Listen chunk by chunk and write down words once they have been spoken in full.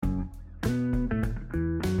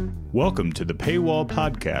Welcome to the Paywall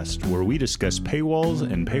Podcast, where we discuss paywalls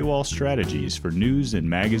and paywall strategies for news and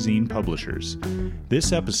magazine publishers.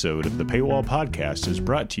 This episode of the Paywall Podcast is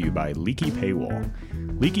brought to you by Leaky Paywall.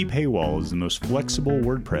 Leaky Paywall is the most flexible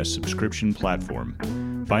WordPress subscription platform.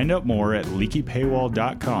 Find out more at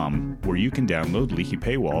leakypaywall.com, where you can download Leaky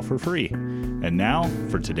Paywall for free. And now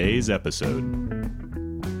for today's episode.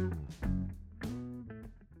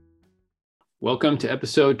 Welcome to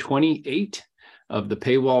episode 28 of the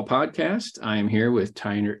Paywall Podcast. I am here with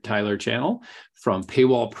Tyler Channel from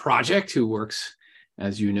Paywall Project, who works,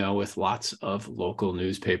 as you know, with lots of local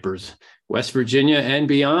newspapers, West Virginia and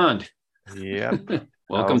beyond. Yep.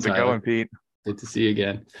 Welcome, How's it Tyler. going, Pete? Good to see you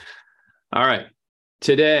again. All right.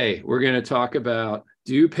 Today, we're going to talk about,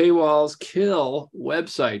 do paywalls kill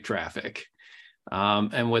website traffic?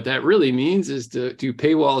 And what that really means is, do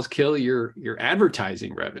paywalls kill your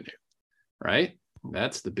advertising revenue, right?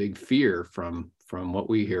 That's the big fear from what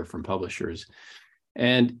we hear from publishers.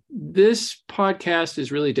 And this podcast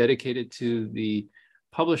is really dedicated to the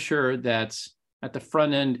publisher that's at the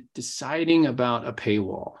front end deciding about a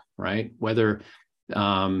paywall, right? Whether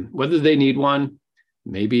they need one,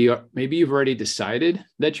 maybe you've already decided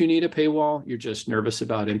that you need a paywall, you're just nervous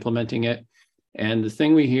about implementing it. And the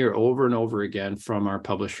thing we hear over and over again from our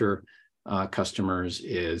publisher customers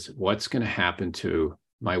is, what's going to happen to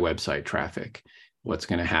my website traffic? What's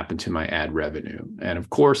going to happen to my ad revenue? And of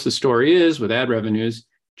course, the story is, with ad revenues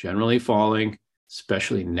generally falling,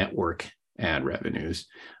 especially network ad revenues.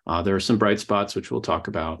 There are some bright spots, which we'll talk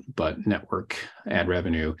about, but network ad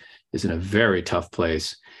revenue is in a very tough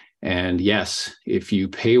place. And yes, if you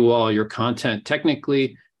paywall your content,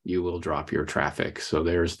 technically, you will drop your traffic. So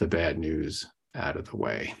there's the bad news out of the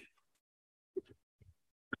way.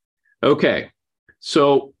 Okay,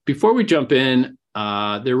 so before we jump in,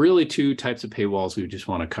 there are really two types of paywalls we just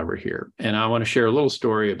want to cover here. And I want to share a little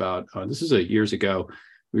story about, this is years ago,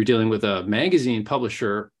 we were dealing with a magazine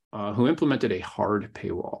publisher who implemented a hard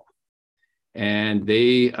paywall. And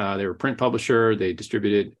they were a print publisher. They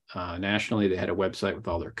distributed nationally. They had a website with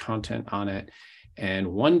all their content on it. And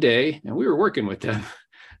one day, and we were working with them,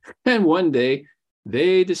 and one day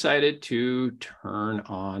they decided to turn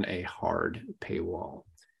on a hard paywall,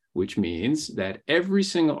 which means that every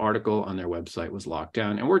single article on their website was locked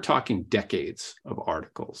down. And we're talking decades of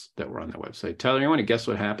articles that were on their website. Tyler, you want to guess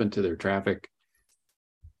what happened to their traffic?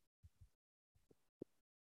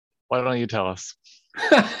 Why don't you tell us?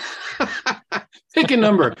 Pick a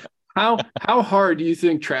number. How hard do you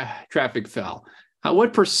think traffic fell?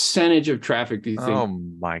 What percentage of traffic do you think? Oh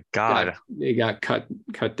my God. They got cut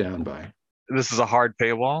down by? This is a hard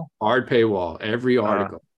paywall? Hard paywall, every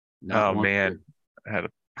article. Oh man,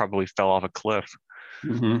 probably fell off a cliff.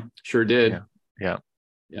 Mm-hmm. Sure did. Yeah.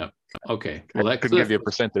 Okay. Well, that couldn't give you a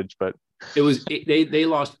percentage, but it was they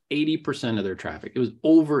lost 80% of their traffic. It was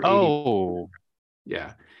over 80%. Oh.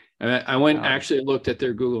 Yeah. And I went actually looked at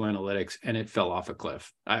their Google Analytics, and it fell off a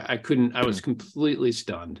cliff. I was completely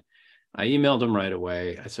stunned. I emailed them right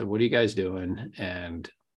away. I said, "What are you guys doing?" And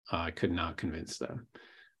I could not convince them.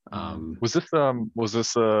 Was this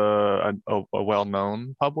a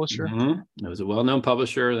well-known publisher? Mm-hmm. It was a well-known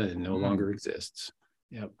publisher that no longer exists.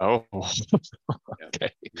 Yep. Oh.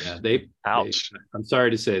 Okay. Yeah. Ouch. I'm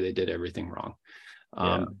sorry to say they did everything wrong.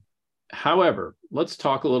 However, let's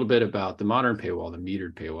talk a little bit about the modern paywall, the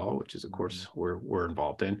metered paywall, which is, of course, we're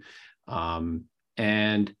involved in. And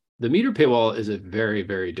the metered paywall is a very,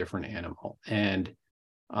 very different animal. And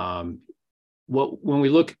when we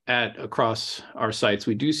look at across our sites,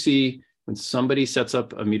 we do see, when somebody sets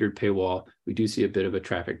up a metered paywall, we do see a bit of a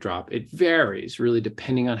traffic drop. It varies really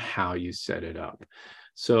depending on how you set it up.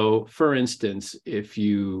 So for instance, if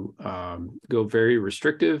you go very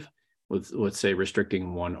restrictive, let's say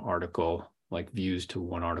restricting one article, like views to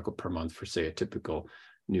one article per month for, say, a typical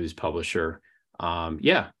news publisher,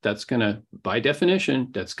 that's going to, by definition,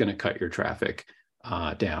 that's going to cut your traffic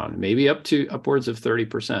down, maybe upwards of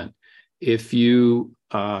 30%. If you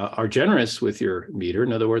are generous with your meter,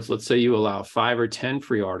 in other words, let's say you allow 5 or 10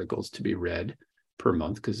 free articles to be read per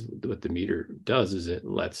month, because what the meter does is it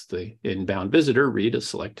lets the inbound visitor read a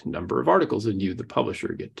select number of articles, and you, the publisher,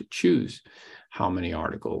 get to choose how many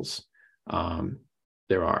articles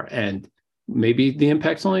there are. And maybe the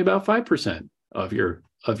impact's only about 5% of your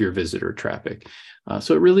visitor traffic.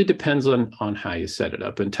 So it really depends on how you set it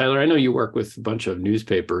up. And Tyler, I know you work with a bunch of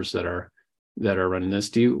newspapers that are running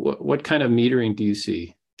this. What kind of metering do you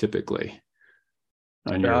see typically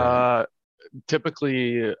on your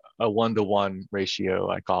typically a 1-to-1 ratio,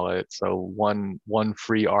 I call it. So one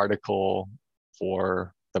free article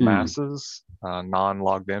for the masses,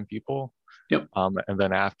 non-logged in people. Yep. And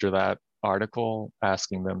then after that, article,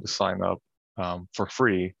 asking them to sign up for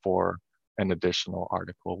free for an additional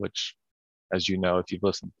article, which, as you know, if you've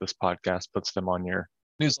listened to this podcast, puts them on your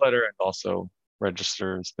newsletter and also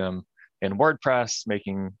registers them in WordPress,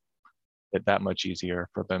 making it that much easier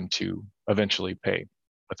for them to eventually pay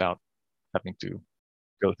without having to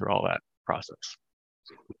go through all that process.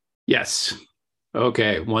 Yes.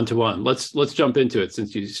 Okay, one-to-one. Let's jump into it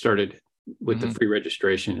since you started with the free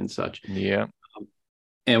registration and such. Yeah.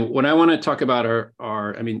 And what I want to talk about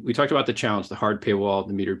I mean, we talked about the challenge, the hard paywall,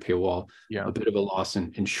 the metered paywall, a bit of a loss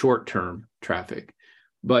in short-term traffic.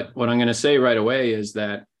 But what I'm going to say right away is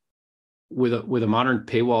that with a modern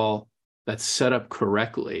paywall that's set up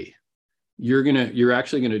correctly, you're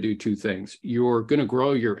actually going to do two things. You're going to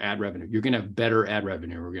grow your ad revenue. You're going to have better ad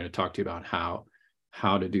revenue. We're going to talk to you about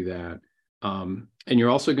how to do that. And you're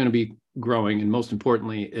also going to be growing, and most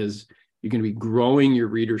importantly is you're going to be growing your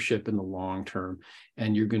readership in the long term,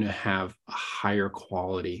 and you're going to have a higher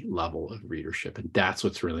quality level of readership. And that's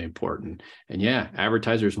what's really important. And yeah,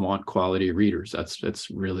 advertisers want quality readers.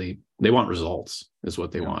 That's really, they want results is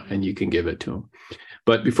what they want, and you can give it to them.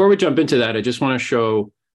 But before we jump into that, I just want to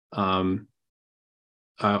show, I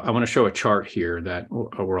want to show a chart here that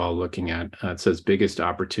we're all looking at. It says biggest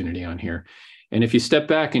opportunity on here. And if you step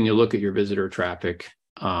back and you look at your visitor traffic,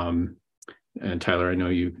 and Tyler, I know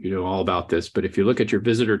you know all about this, but if you look at your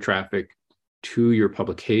visitor traffic to your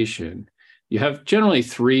publication, you have generally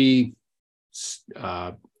three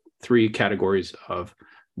categories of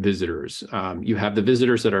visitors. You have the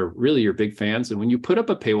visitors that are really your big fans. And when you put up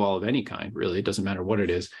a paywall of any kind, really, it doesn't matter what it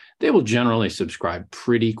is, they will generally subscribe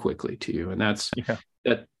pretty quickly to you. And that's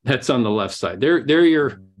on the left side. They're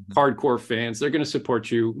your hardcore fans. They're going to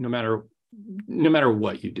support you no matter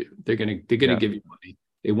what you do. They're going to give you money.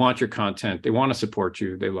 They want your content. They want to support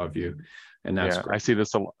you. They love you, and that's great. I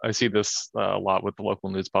see this a lot with the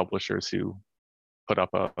local news publishers who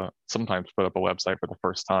sometimes put up a website for the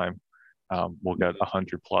first time. We'll get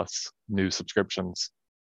 100+ new subscriptions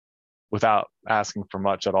without asking for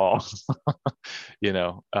much at all.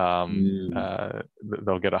 They'll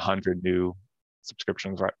get 100 new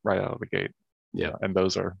subscriptions right out of the gate. Yeah, and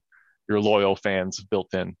those are your loyal fans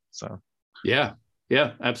built in. So yeah,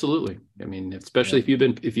 absolutely. I mean, especially if you've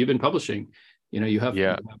been publishing, you have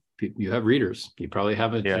readers. You probably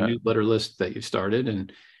have a newsletter list that you started,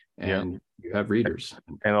 and you have readers.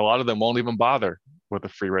 And a lot of them won't even bother with a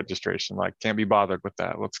free registration. Like, can't be bothered with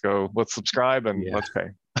that. Let's subscribe and let's pay.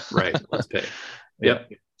 Right, let's pay.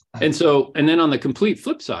 Yep. And then on the complete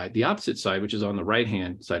flip side, the opposite side, which is on the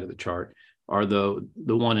right-hand side of the chart, are the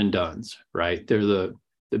one and dones, right? They're the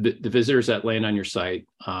visitors that land on your site.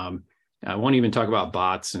 I won't even talk about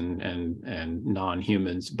bots and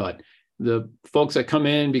non-humans, but the folks that come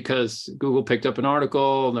in because Google picked up an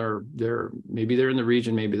article, maybe they're in the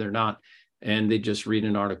region, maybe they're not, and they just read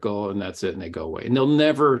an article and that's it, and they go away. And they'll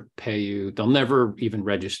never pay you. They'll never even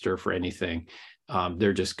register for anything.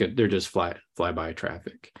 They're just fly-by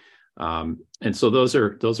traffic. And so those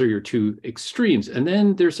are your two extremes. And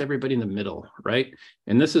then there's everybody in the middle, right?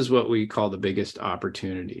 And this is what we call the biggest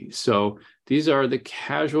opportunity. So these are the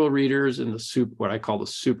casual readers and what I call the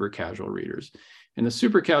super casual readers. And the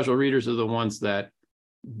super casual readers are the ones that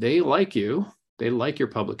they like you, they like your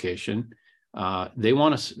publication. They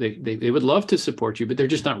would love to support you, but they're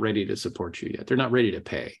just not ready to support you yet. They're not ready to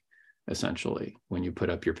pay, essentially, when you put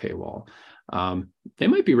up your paywall. They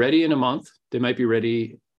might be ready in a month. They might be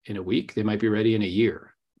ready in a week. They might be ready in a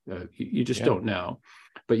year. You just don't know.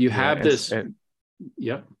 But you have this.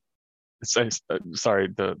 Sorry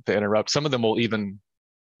to interrupt. Some of them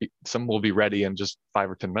will be ready in just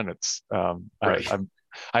 5 or 10 minutes. Right.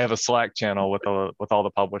 I have a Slack channel with all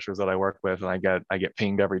the publishers that I work with, and I get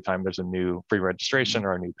pinged every time there's a new free registration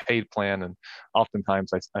or a new paid plan. And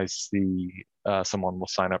oftentimes I see someone will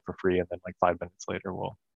sign up for free, and then like 5 minutes later,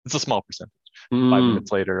 it's a small percentage. 5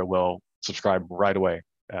 minutes later, will subscribe right away.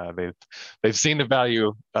 They've seen the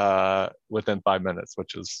value within 5 minutes,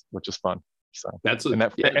 which is fun. So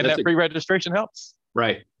that free registration helps.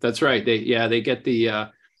 Right. That's right. They get the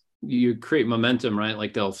you create momentum, right?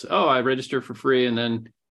 Like they'll say, oh, I register for free, and then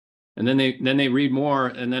they read more,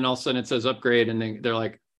 and then all of a sudden it says upgrade, and they're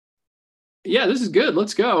like, yeah, this is good.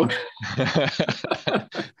 Let's go.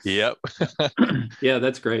 Yep. Yeah,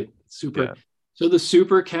 that's great. Super. Yeah. So the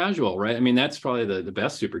super casual, right? I mean, that's probably the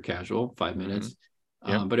best super casual, 5 minutes.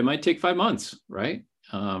 Yep. But it might take 5 months, right?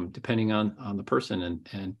 Depending on the person.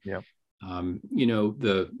 And yep.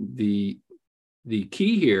 The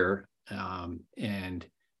key here, and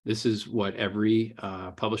this is what every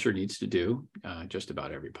publisher needs to do, just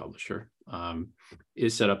about every publisher,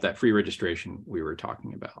 is set up that free registration we were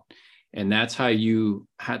talking about. And that's how you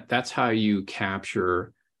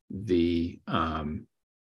capture the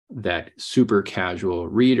that super casual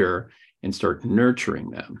reader and start nurturing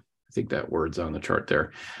them. I think that word's on the chart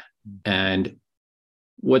there. And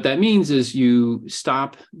what that means is you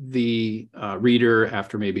stop the reader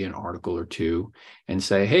after maybe an article or two and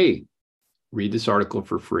say, hey, read this article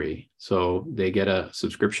for free. So they get a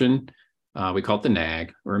subscription. We call it the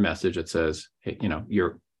nag, or a message that says, hey,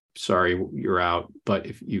 you're sorry, you're out, but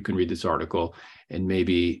if you can read this article and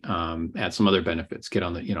maybe add some other benefits, get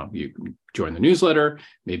on the, you join the newsletter,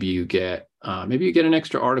 maybe you get an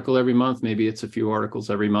extra article every month, maybe it's a few articles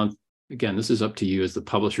every month. Again, this is up to you as the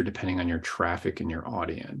publisher, depending on your traffic and your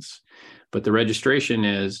audience. But the registration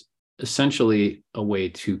is essentially a way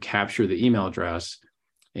to capture the email address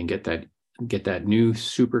and get that new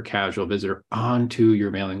super casual visitor onto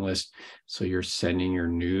your mailing list. So you're sending your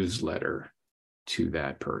newsletter to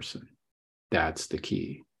that person. That's the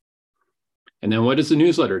key. And then what does the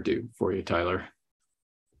newsletter do for you, Tyler?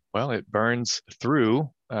 Well, it burns through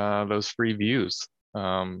those free views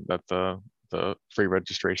that the free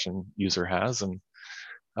registration user has, and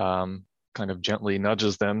kind of gently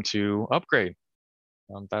nudges them to upgrade.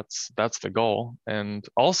 That's the goal. And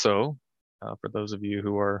also, for those of you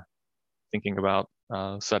who are thinking about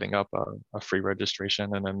setting up a free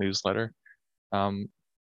registration and a newsletter,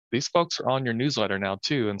 these folks are on your newsletter now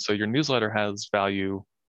too. And so your newsletter has value,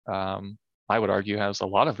 I would argue has a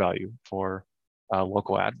lot of value for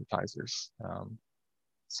local advertisers.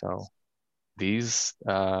 So these,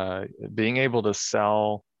 being able to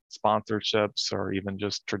sell sponsorships or even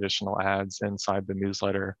just traditional ads inside the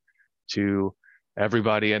newsletter to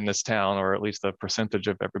everybody in this town, or at least a percentage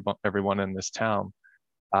of everyone in this town,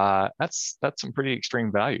 that's some pretty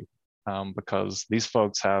extreme value, because these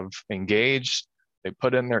folks have engaged, they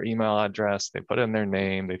put in their email address, they put in their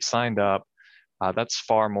name, they've signed up. That's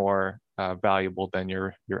far more valuable than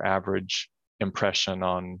your average impression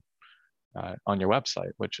on your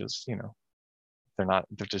website, which is,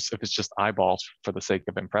 if it's just eyeballs for the sake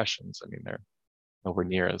of impressions, I mean, they're nowhere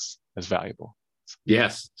near as valuable.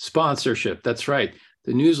 Yes, sponsorship. That's right.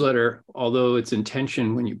 The newsletter, although its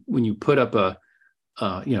intention when you put up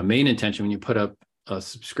main intention when you put up a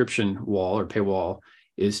subscription wall or paywall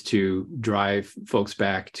is to drive folks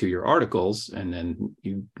back to your articles, and then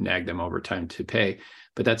you nag them over time to pay.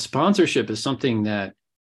 But that sponsorship is something that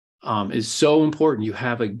is so important. You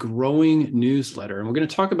have a growing newsletter, and we're going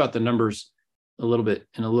to talk about the numbers in a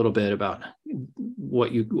little bit about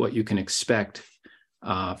what you can expect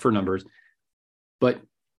for numbers. But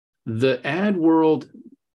the ad world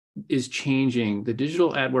is changing. The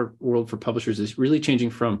digital ad world for publishers is really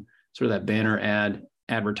changing from sort of that banner ad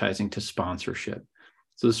advertising to sponsorship.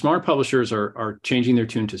 So the smart publishers are changing their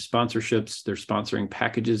tune to sponsorships. They're sponsoring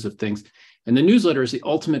packages of things. And the newsletter is the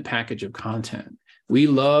ultimate package of content. We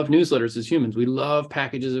love newsletters as humans. We love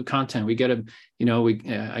packages of content. We get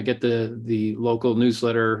I get the local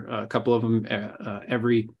newsletter, a couple of them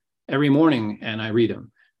every morning, and I read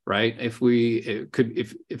them. Right? If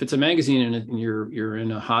it's a magazine and you're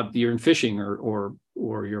in a hobby, you're in fishing or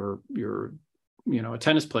you're a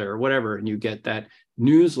tennis player or whatever, and you get that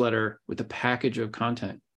newsletter with a package of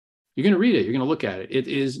content, you're going to read it. You're going to look at it. It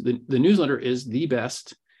is the newsletter is the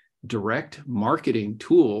best direct marketing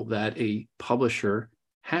tool that a publisher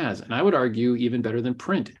has, and I would argue even better than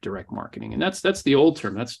print direct marketing. And that's the old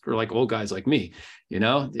term. That's for like old guys like me.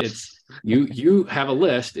 It's you have a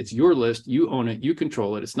list. It's your list. You own it. You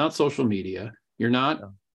control it. It's not social media. You're not.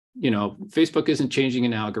 Facebook isn't changing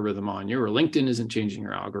an algorithm on you, or LinkedIn isn't changing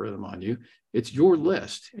your algorithm on you. It's your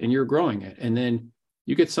list, and you're growing it. And then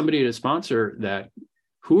you get somebody to sponsor that.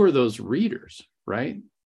 Who are those readers, right?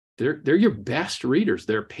 They're your best readers.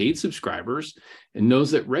 They're paid subscribers, and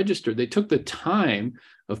those that registered, they took the time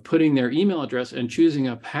of putting their email address and choosing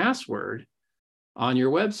a password on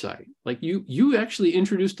your website. Like you actually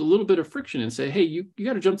introduced a little bit of friction and say, hey, you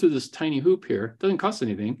got to jump through this tiny hoop here. It doesn't cost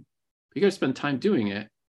anything, but you got to spend time doing it.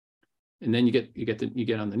 And then you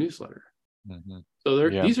get on the newsletter. Mm-hmm. So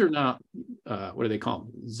these are not what do they call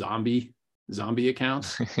them? Zombie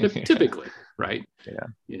accounts typically, right?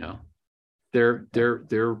 Yeah. They're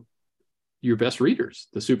your best readers,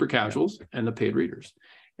 the super casuals and the paid readers.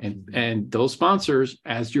 And those sponsors,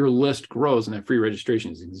 as your list grows, and that free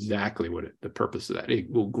registration is exactly the purpose of that.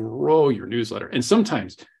 It will grow your newsletter, and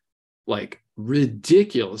sometimes like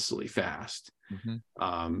ridiculously fast.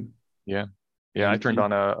 Mm-hmm. I turned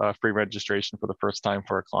on a free registration for the first time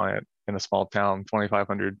for a client in a small town,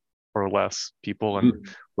 2,500 or less people, and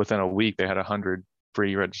within a week they had 100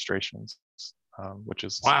 free registrations, which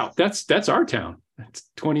is wow. That's our town. It's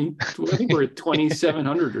 20. I think we're at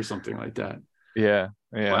 2,700 or something like that. Yeah.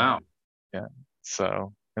 Wow. Yeah.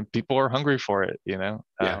 So, and people are hungry for it,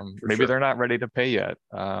 maybe sure. they're not ready to pay yet.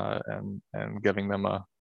 And giving them a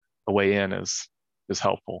way in is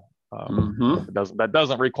helpful. That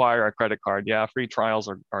doesn't require a credit card. Yeah, free trials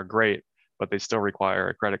are great, but they still require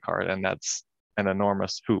a credit card, and that's an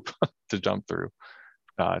enormous hoop to jump through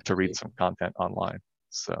to read some content online.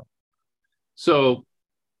 So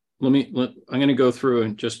I'm going to go through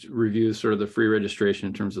and just review sort of the free registration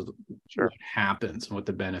in terms of what happens and what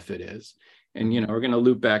the benefit is. And, we're going to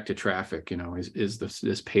loop back to traffic, is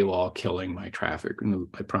this paywall killing my traffic? And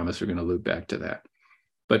I promise we're going to loop back to that.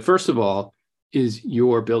 But first of all,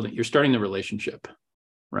 you're starting the relationship,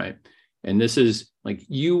 right? And this is like,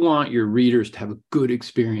 you want your readers to have a good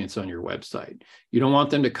experience on your website. You don't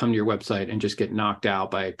want them to come to your website and just get knocked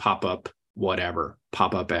out by pop-up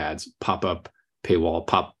ads, pop-up paywall,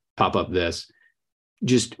 pop-up this,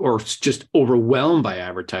 just overwhelmed by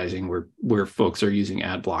advertising where folks are using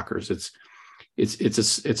ad blockers.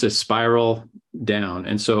 It's a spiral down.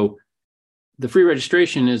 And so the free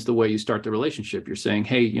registration is the way you start the relationship. You're saying,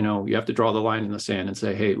 hey, you have to draw the line in the sand and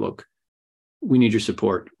say, hey, look, we need your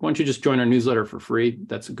support. Why don't you just join our newsletter for free?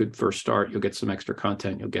 That's a good first start. You'll get some extra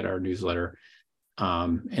content. You'll get our newsletter.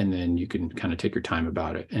 And then you can kind of take your time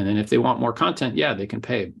about it. And then if they want more content, yeah, they can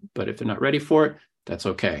pay. But if they're not ready for it, that's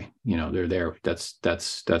okay. They're there. That's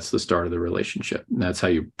the start of the relationship. And that's how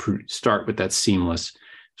you start with that seamless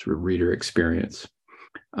sort of reader experience.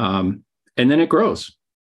 And then it grows,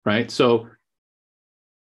 right? So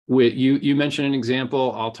you mentioned an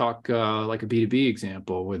example. I'll talk like a B2B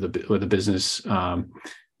example with a business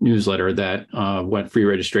newsletter that went free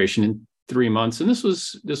registration in 3 months. And this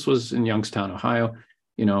was in Youngstown, Ohio,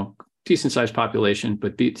 decent sized population,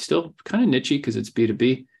 but still kind of nichey because it's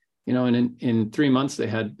B2B, and in 3 months they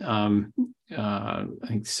had I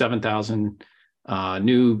think 7,000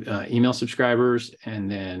 new email subscribers.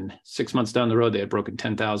 And then 6 months down the road, they had broken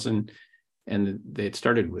 10,000. And they had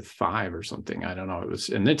started with 5 or something. I don't know.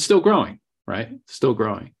 And it's still growing, right? Still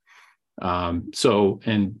growing. We talk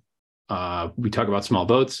about small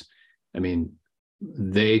boats. I mean,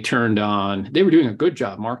 they were doing a good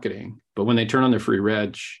job marketing, but when they turned on their free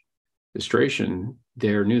registration,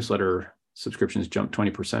 their newsletter subscriptions jumped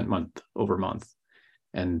 20% month over month.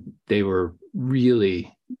 And they were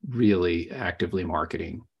really, really actively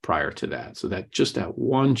marketing prior to that. So that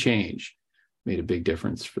one change made a big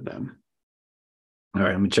difference for them. All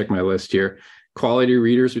right, I'm gonna check my list here. Quality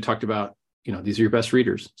readers, we talked about, these are your best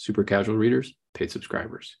readers, super casual readers, paid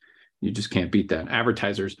subscribers. You just can't beat that.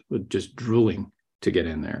 Advertisers were just drooling to get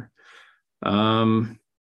in there. And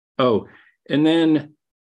then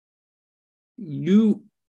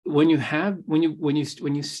when you add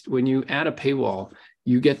a paywall,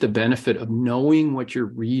 you get the benefit of knowing what your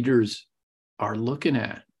readers are looking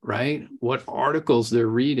at, right? What articles they're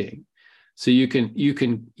reading. So you can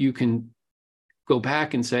go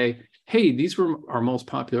back and say, hey, these were our most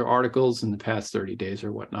popular articles in the past 30 days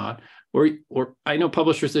or whatnot. Or I know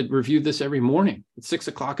publishers that review this every morning at 6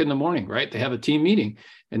 o'clock in the morning, right? They have a team meeting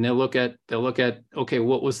and they'll look at, okay,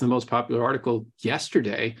 what was the most popular article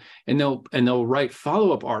yesterday? And they'll write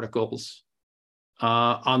follow-up articles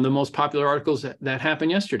on the most popular articles that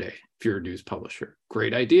happened yesterday. If you're a news publisher,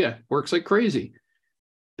 great idea. Works like crazy.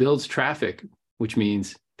 Builds traffic, which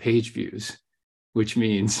means page views, which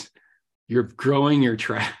means you're growing your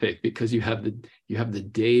traffic because you have the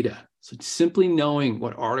data. So simply knowing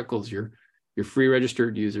what articles your free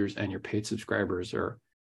registered users and your paid subscribers are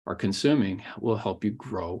consuming will help you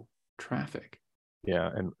grow traffic. Yeah,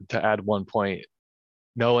 and to add one point,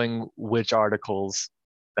 knowing which articles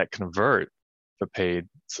that convert the paid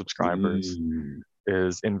subscribers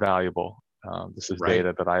is invaluable. This is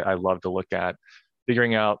data that I love to look at,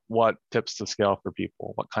 figuring out what tips to scale for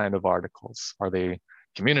people. What kind of articles are they?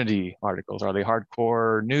 Community articles? Are they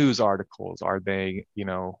hardcore news articles? Are they,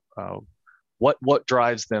 what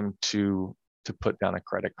drives them to put down a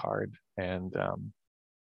credit card? And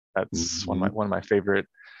that's one of my favorite.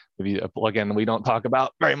 Maybe a plugin we don't talk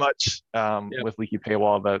about very much with Leaky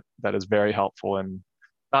Paywall that is very helpful. And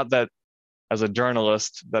not that as a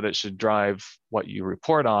journalist that it should drive what you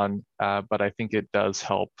report on, but I think it does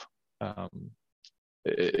help.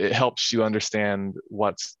 It helps you understand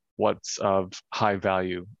what's of high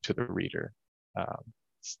value to the reader.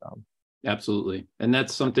 Absolutely. And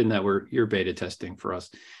that's something that you're beta testing for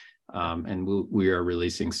us. And we are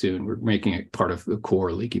releasing soon. We're making it part of the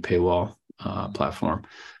core Leaky Paywall platform.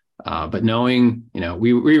 But knowing,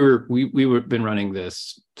 we've been running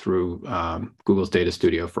this through Google's Data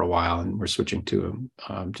Studio for a while, and we're switching to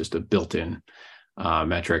just a built-in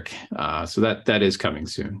metric. So that is coming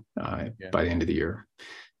soon by the end of the year.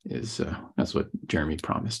 is that's what Jeremy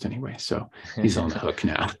promised anyway. So he's on the hook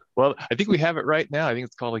now. Well, I think we have it right now. I think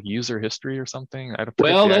it's called like user history or something. I don't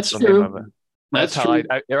forget Well, the that's actual name of true. it. That's how true.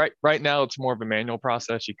 right now it's more of a manual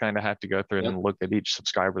process. You kind of have to go through and look at each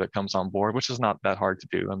subscriber that comes on board, which is not that hard to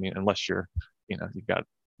do. I mean, unless you've got a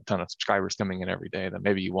ton of subscribers coming in every day, then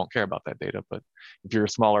maybe you won't care about that data. But if you're a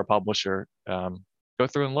smaller publisher, go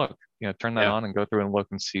through and look. Turn that on and go through and look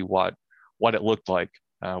and see what it looked like.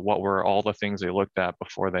 What were all the things they looked at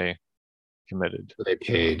before they committed? They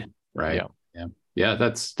paid, right? Yeah,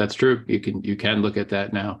 that's true. You can look at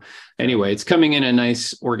that now. Anyway, it's coming in a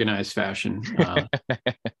nice organized fashion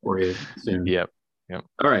for you soon. Yep.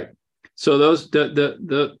 All right. So those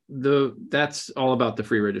that's all about the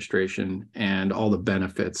free registration and all the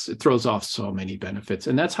benefits. It throws off so many benefits,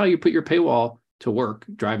 and that's how you put your paywall to work: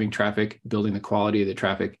 driving traffic, building the quality of the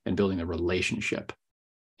traffic, and building the relationship,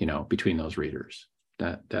 between those readers.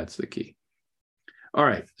 That's the key. All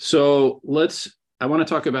right. So I want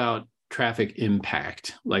to talk about traffic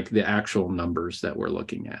impact, like the actual numbers that we're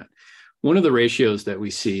looking at. One of the ratios that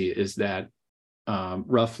we see is that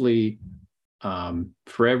roughly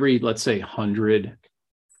for every, let's say, 100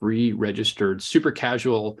 free registered super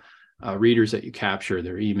casual readers that you capture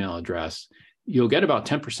their email address, you'll get about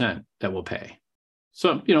 10% that will pay.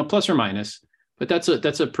 So, plus or minus, but that's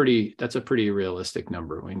a pretty realistic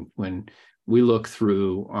number. When we look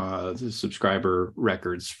through the subscriber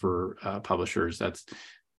records for publishers, that's,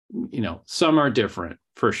 some are different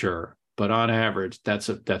for sure, but on average, that's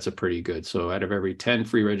a pretty good. So out of every 10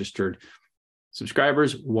 free registered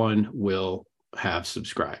subscribers, 1 will have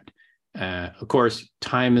subscribed. Of course,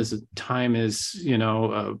 time is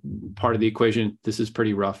part of the equation. This is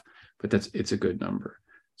pretty rough, but it's a good number.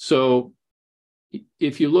 So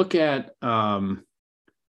if you look at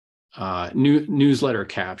newsletter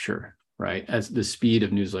capture, right, as the speed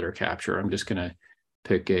of newsletter capture, I'm just going to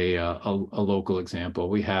pick a local example.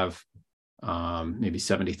 We have maybe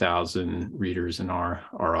 70,000 readers in our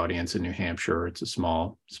audience in New Hampshire. It's a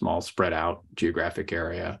small spread out geographic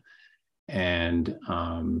area. And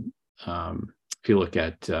if you look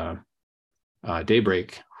at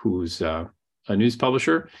Daybreak, who's a news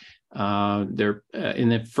publisher, they're in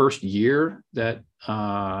the first year that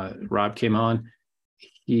Rob came on,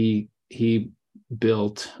 he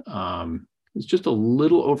built, it was just a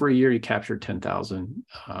little over a year, he captured 10,000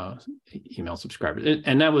 email subscribers.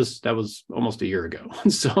 And that was almost a year ago.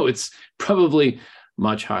 So it's probably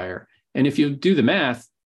much higher. And if you do the math,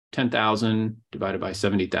 10,000 divided by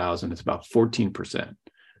 70,000, it's about 14%,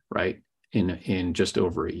 right? In just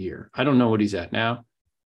over a year. I don't know what he's at now,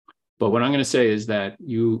 but what I'm going to say is that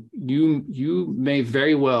you may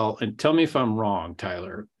very well, and tell me if I'm wrong,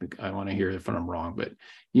 Tyler, I want to hear if I'm wrong, but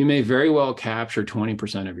you may very well capture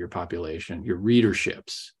 20% of your population, your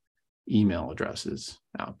readership's email addresses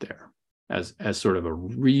out there as sort of a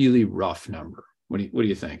really rough number. What do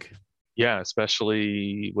you think? Yeah,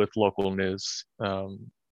 especially with local news.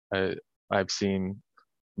 I've seen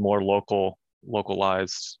more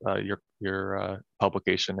localized your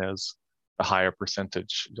publication is, a higher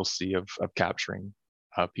percentage you'll see of capturing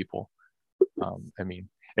people. I mean,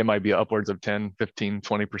 it might be upwards of 10, 15,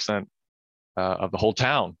 20% of the whole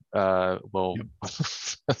town will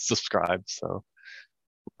subscribe. So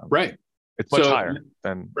right, it's much higher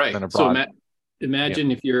than abroad. So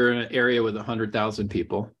imagine if you're in an area with 100,000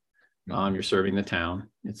 people, you're serving the town.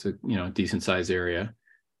 It's a decent sized area,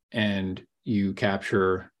 and you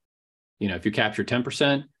capture, if you capture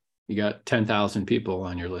 10%, you got 10,000 people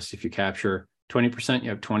on your list. If you capture 20%, you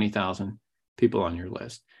have 20,000 people on your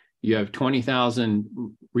list. You have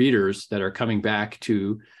 20,000 readers that are coming back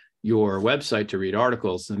to your website to read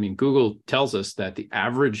articles. I mean, Google tells us that the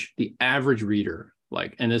average reader,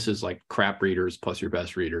 and this is like crap readers plus your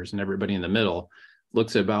best readers and everybody in the middle,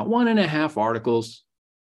 looks at about 1.5 articles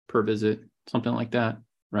per visit, something like that,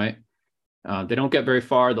 right? They don't get very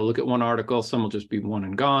far. They'll look at 1 article. Some will just be 1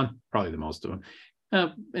 and gone, probably the most of them.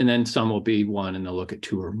 And then some will be 1 and they'll look at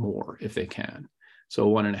 2 or more if they can. So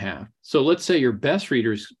 1.5. So let's say your best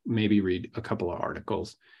readers maybe read a couple of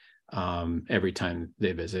articles every time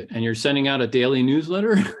they visit, and you're sending out a daily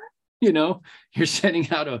newsletter, you're sending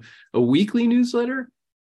out a weekly newsletter.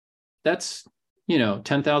 That's,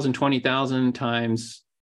 10,000, 20,000 times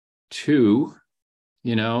 2,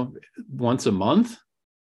 once a month.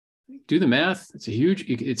 Do the math. It's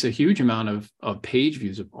a huge amount of page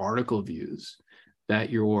views, of article views that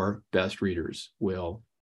your best readers will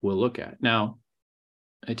look at. Now,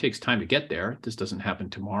 it takes time to get there. This doesn't happen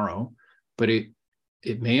tomorrow, but it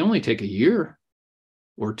may only take a year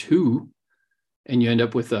or 2, and you end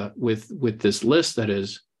up with this list that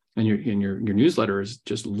is and your newsletter is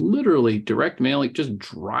just literally direct mailing, just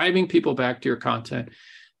driving people back to your content.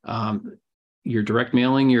 You're direct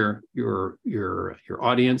mailing your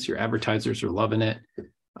audience, your advertisers are loving it.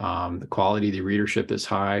 The quality of the readership is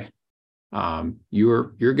high.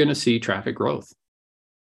 You're going to see traffic growth,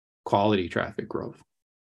 quality traffic growth.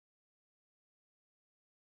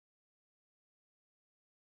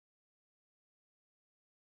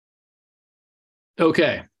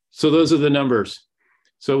 Okay, so those are the numbers.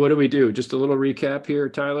 So what do we do? Just a little recap here,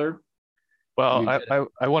 Tyler. Well,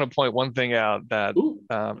 I want to point one thing out that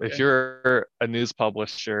if you're a news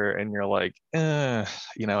publisher and you're like, I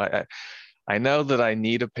know that I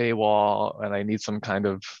need a paywall and I need some kind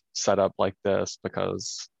of setup like this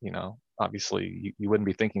because, obviously you wouldn't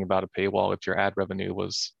be thinking about a paywall if your ad revenue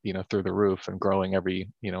was, through the roof and growing every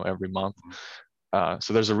month.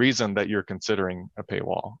 So there's a reason that you're considering a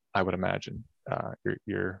paywall, I would imagine.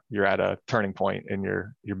 You're at a turning point in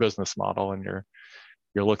your business model, and you're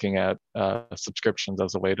looking at subscriptions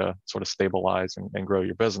as a way to sort of stabilize and grow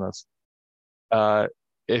your business.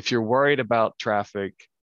 If you're worried about traffic,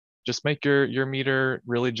 just make your meter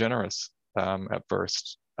really generous at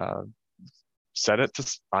first. Set it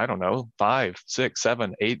to, I don't know, 5, 6,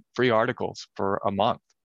 7, 8 free articles for a month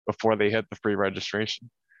before they hit the free registration.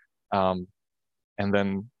 And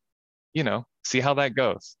then, see how that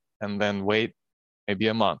goes. And then wait maybe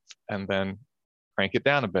a month and then crank it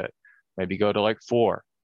down a bit. Maybe go to like 4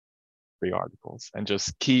 free articles and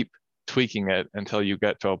just keep tweaking it until you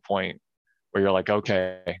get to a point where you're like,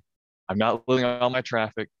 okay, I'm not losing all my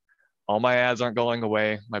traffic. All my ads aren't going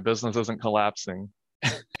away. My business isn't collapsing.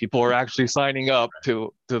 People are actually signing up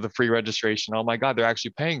to the free registration. Oh my God, they're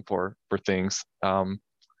actually paying for things.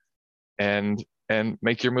 And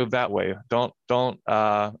make your move that way. Don't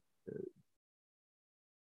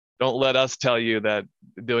let us tell you that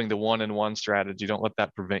doing the 1-in-1 strategy, don't let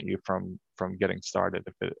that prevent you from getting started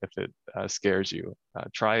if it scares you.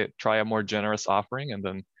 Try a more generous offering, and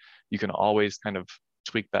then you can always kind of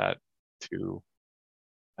tweak that to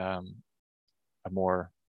a more,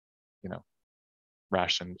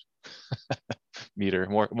 rationed meter,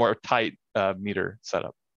 more tight meter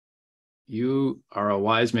setup. You are a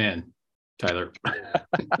wise man, Tyler.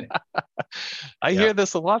 I hear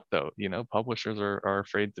this a lot, though. Publishers are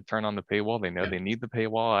afraid to turn on the paywall. They know they need the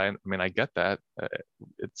paywall. I mean, I get that.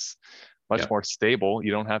 It's much more stable.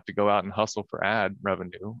 You don't have to go out and hustle for ad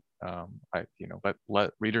revenue. But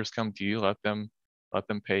let readers come to you. Let them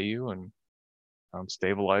pay you and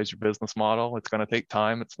stabilize your business model. It's going to take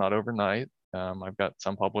time. It's not overnight. I've got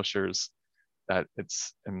some publishers that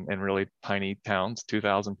it's in really tiny towns,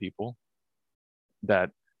 2,000 people, that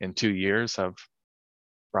in 2 years have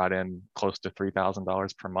brought in close to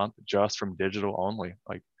 $3,000 per month just from digital only,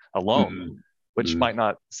 like alone, which might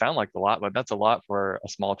not sound like a lot, but that's a lot for a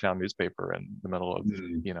small town newspaper in the middle of,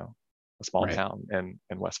 a small town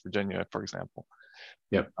in West Virginia, for example.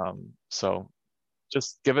 Yep. So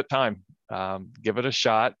just give it time. Give it a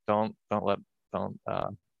shot. Don't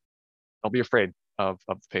be afraid of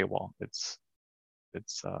the paywall.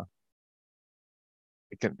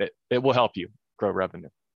 It will help you grow revenue.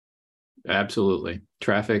 Absolutely.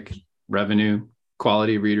 Traffic, revenue,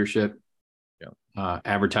 quality readership,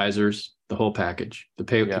 advertisers, the whole package. If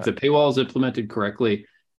the paywall is implemented correctly,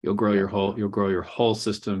 you'll grow your whole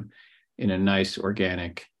system in a nice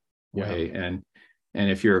organic way. And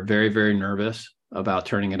if you're very, very nervous about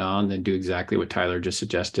turning it on, then do exactly what Tyler just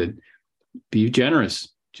suggested. Be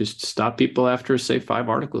generous. Just stop people after, say, 5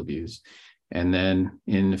 article views. And then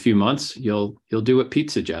in a few months, you'll do what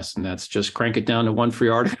Pete suggests, and that's just crank it down to 1 free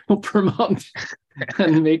article per month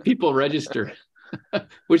and make people register,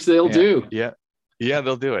 which they'll do. Yeah,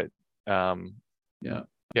 they'll do it.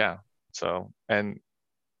 So, and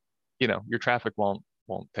your traffic won't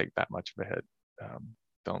take that much of a hit.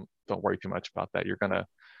 Don't worry too much about that. You're gonna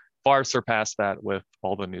far surpass that with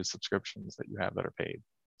all the new subscriptions that you have that are paid.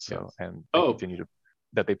 So and continue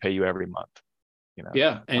that they pay you every month.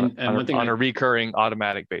 And one thing on a recurring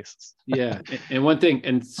automatic basis. And one thing,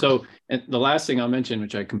 and the last thing I'll mention,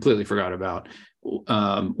 which I completely forgot about,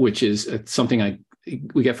 which is something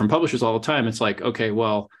we get from publishers all the time. It's like, okay,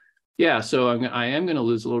 well, so I am going to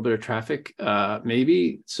lose a little bit of traffic,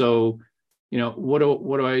 maybe. So, what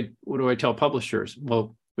do I tell publishers?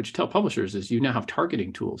 Well, what you tell publishers is you now have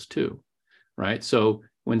targeting tools too, right? So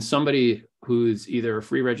when somebody who's either a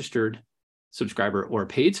free registered subscriber or a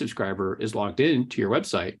paid subscriber is logged in to your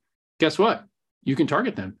website, guess what? You can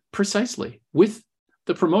target them precisely with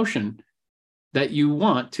the promotion that you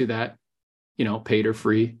want to that, paid or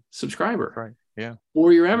free subscriber. Right. Yeah.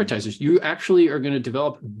 Or your advertisers. You actually are going to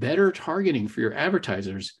develop better targeting for your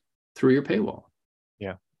advertisers through your paywall.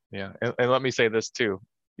 Yeah. Yeah. And let me say this too.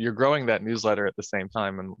 You're growing that newsletter at the same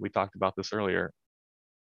time. And we talked about this earlier.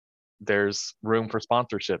 There's room for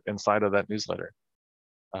sponsorship inside of that newsletter.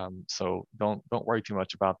 So don't worry too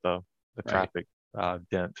much about the traffic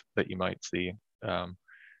dent that you might see.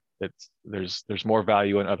 There's more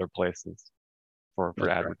value in other places for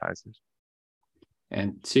advertisers.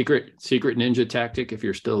 And secret ninja tactic, if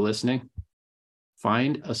you're still listening,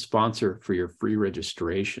 find a sponsor for your free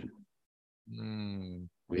registration.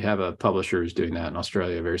 We have a publisher who's doing that in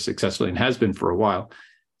Australia very successfully and has been for a while.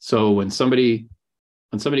 So when somebody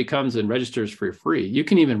comes and registers for free, you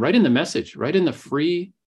can even write in the message, right in the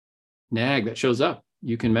free nag that shows up.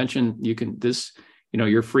 You can mention,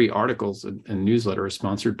 your free articles and newsletter is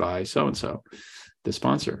sponsored by so-and-so, the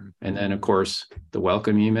sponsor. And then, of course, the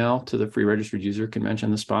welcome email to the free registered user can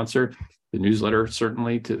mention the sponsor. The newsletter,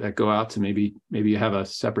 certainly, that go out to maybe you have a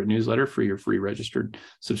separate newsletter for your free registered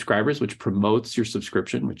subscribers, which promotes your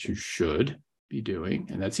subscription, which you should be doing.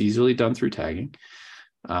 And that's easily done through tagging.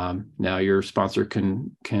 Now your sponsor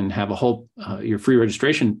can have a whole, your free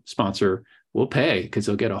registration sponsor will pay because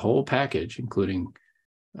they'll get a whole package, including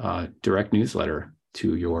direct newsletter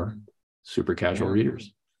to your super casual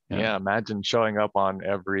readers. Yeah, imagine showing up on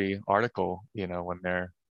every article, when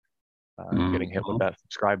they're getting hit with that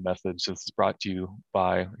subscribe message. This is brought to you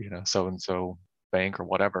by, so-and-so bank or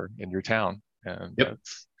whatever in your town. And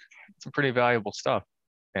that's some pretty valuable stuff.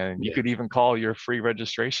 And you could even call your free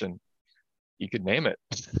registration. You could name it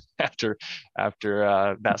after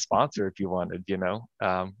that sponsor if you wanted,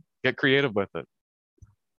 get creative with it.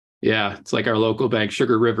 Yeah, it's like our local bank,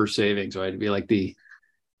 Sugar River Savings, right? It'd be like the,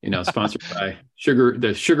 sponsored by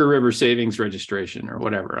the Sugar River Savings registration or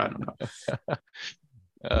whatever. I don't know.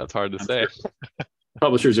 That's hard to say.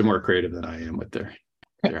 Publishers are more creative than I am with their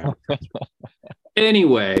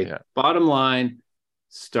Anyway, bottom line,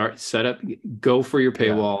 go for your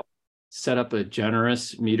paywall, set up a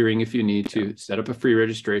generous metering if you need to, set up a free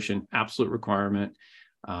registration, absolute requirement,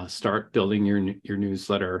 start building your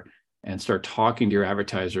newsletter, and start talking to your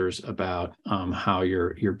advertisers about how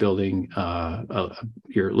you're building,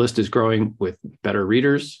 your list is growing with better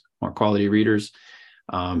readers, more quality readers,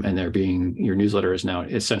 and your newsletter is now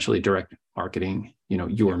essentially direct marketing,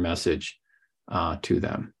 your message to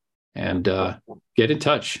them. And get in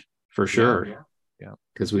touch for sure.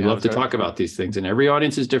 Because we love to talk about these things, and every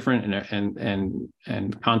audience is different,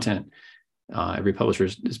 and content. Every publisher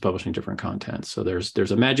is publishing different content, so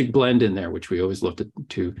there's a magic blend in there, which we always love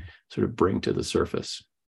to sort of bring to the surface.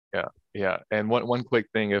 Yeah. And one quick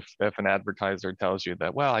thing, if an advertiser tells you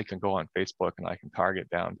that, well, I can go on Facebook and I can target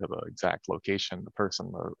down to the exact location, the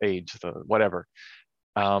person, the age, the whatever,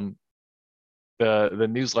 the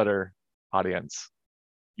newsletter audience,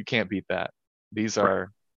 you can't beat that. These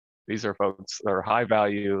are folks that are high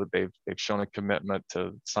value. They've shown a commitment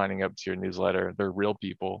to signing up to your newsletter. They're real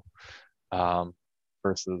people.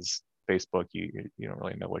 Versus Facebook, you don't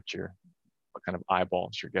really know what kind of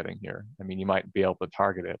eyeballs you're getting here. I mean, you might be able to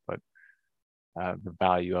target it, but the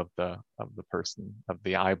value of the person, of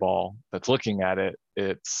the eyeball that's looking at it,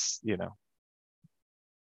 it's at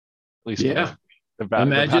least the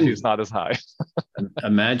value is not as high.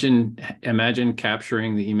 Imagine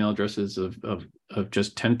capturing the email addresses of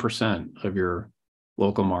just 10% of your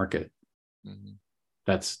local market. Mm-hmm.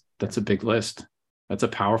 That's a big list. That's a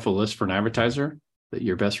powerful list for an advertiser, that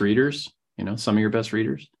your best readers, some of your best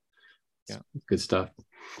readers. Yeah. Good stuff.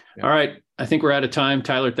 Yeah. All right. I think we're out of time.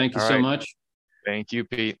 Tyler, thank you so much. Thank you,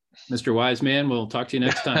 Pete. Mr. Wiseman, we'll talk to you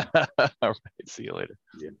next time. All right. See you later.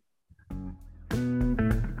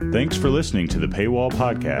 Thanks for listening to the Paywall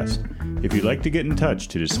Podcast. If you'd like to get in touch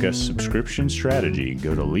to discuss subscription strategy,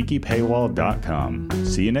 go to leakypaywall.com.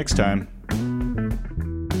 See you next time.